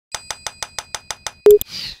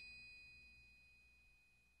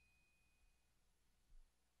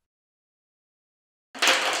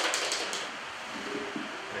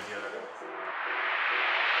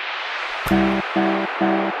In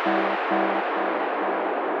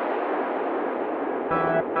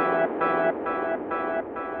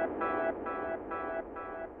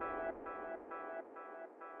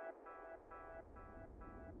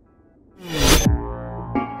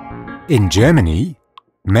Germany,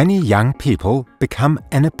 many young people become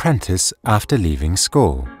an apprentice after leaving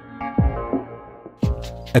school.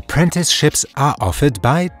 Apprenticeships are offered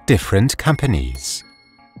by different companies.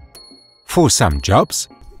 For some jobs,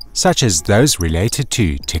 such as those related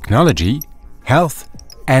to technology, health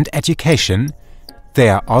and education,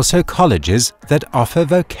 there are also colleges that offer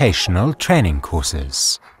vocational training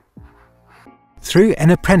courses. Through an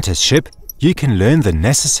apprenticeship, you can learn the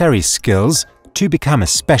necessary skills to become a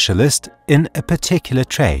specialist in a particular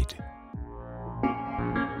trade.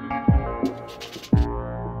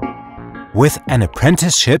 With an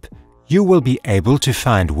apprenticeship, you will be able to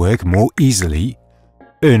find work more easily,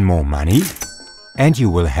 earn more money, and you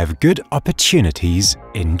will have good opportunities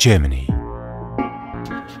in Germany.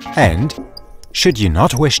 And, should you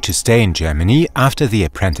not wish to stay in Germany after the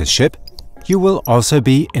apprenticeship, you will also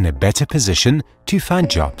be in a better position to find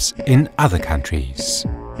jobs in other countries.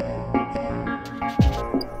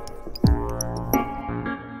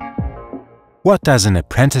 What does an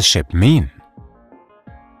apprenticeship mean?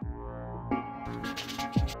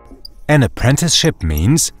 An apprenticeship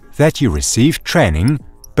means that you receive training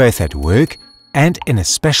both at work and in a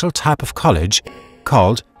special type of college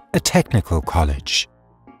called a technical college.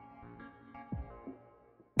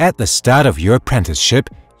 At the start of your apprenticeship,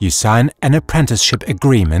 you sign an apprenticeship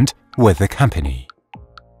agreement with a company.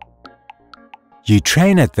 You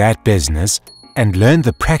train at that business and learn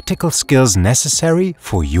the practical skills necessary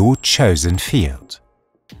for your chosen field.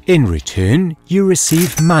 In return, you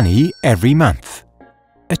receive money every month,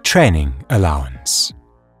 a training allowance.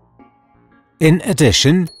 In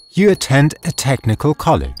addition, you attend a technical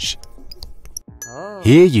college.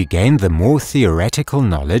 Here you gain the more theoretical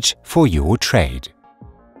knowledge for your trade.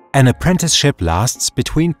 An apprenticeship lasts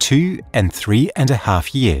between 2 and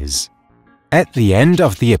 3.5 years. At the end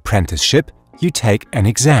of the apprenticeship, you take an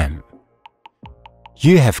exam.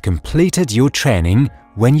 You have completed your training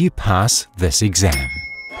when you pass this exam.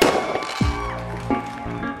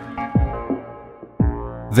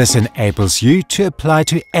 This enables you to apply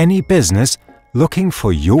to any business looking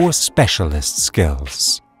for your specialist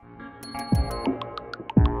skills.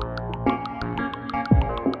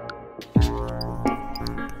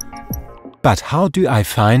 But how do I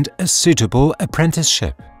find a suitable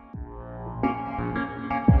apprenticeship?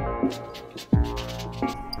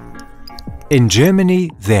 In Germany,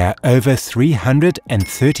 there are over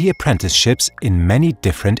 330 apprenticeships in many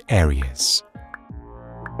different areas.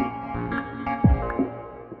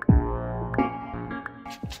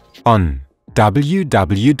 On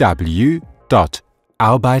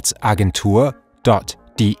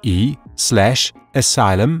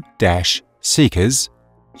www.arbeitsagentur.de/asylum-seekers,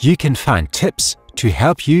 you can find tips to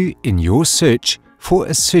help you in your search for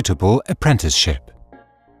a suitable apprenticeship.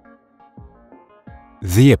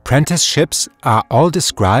 The apprenticeships are all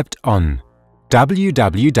described on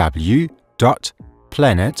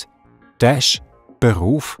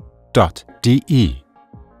www.planet-beruf.de.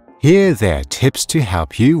 Here there are tips to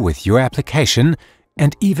help you with your application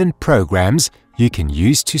and even programs you can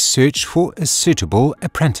use to search for a suitable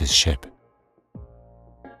apprenticeship.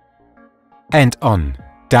 And on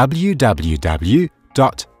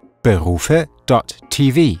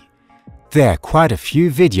www.berufe.tv, there are quite a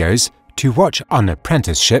few videos to watch on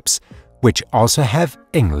apprenticeships, which also have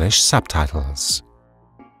English subtitles.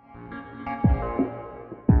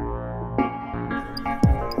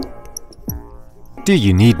 Do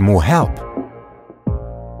you need more help?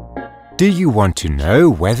 Do you want to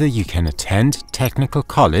know whether you can attend technical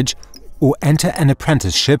college or enter an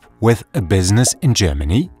apprenticeship with a business in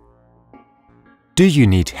Germany? Do you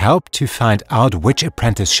need help to find out which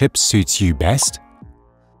apprenticeship suits you best?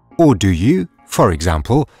 Or do you, for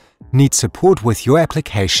example, need support with your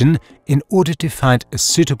application in order to find a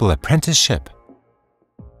suitable apprenticeship?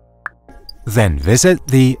 Then visit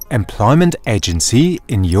the employment agency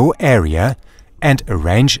in your area and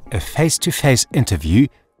arrange a face-to-face interview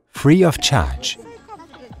free of charge.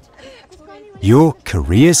 Your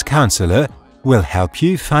careers counselor will help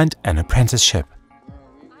you find an apprenticeship.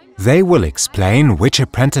 They will explain which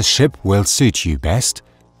apprenticeship will suit you best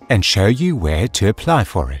and show you where to apply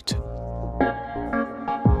for it.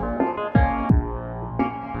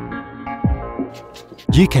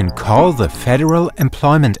 You can call the Federal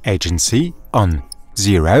Employment Agency on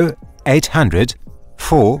 0800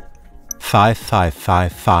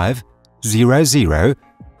 4555500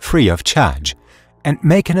 free of charge and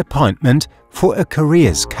make an appointment for a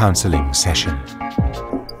careers counselling session.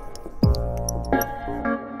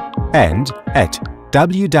 And at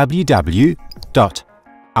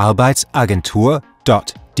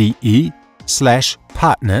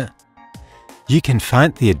www.arbeitsagentur.de/partner you can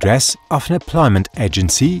find the address of an employment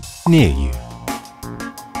agency near you.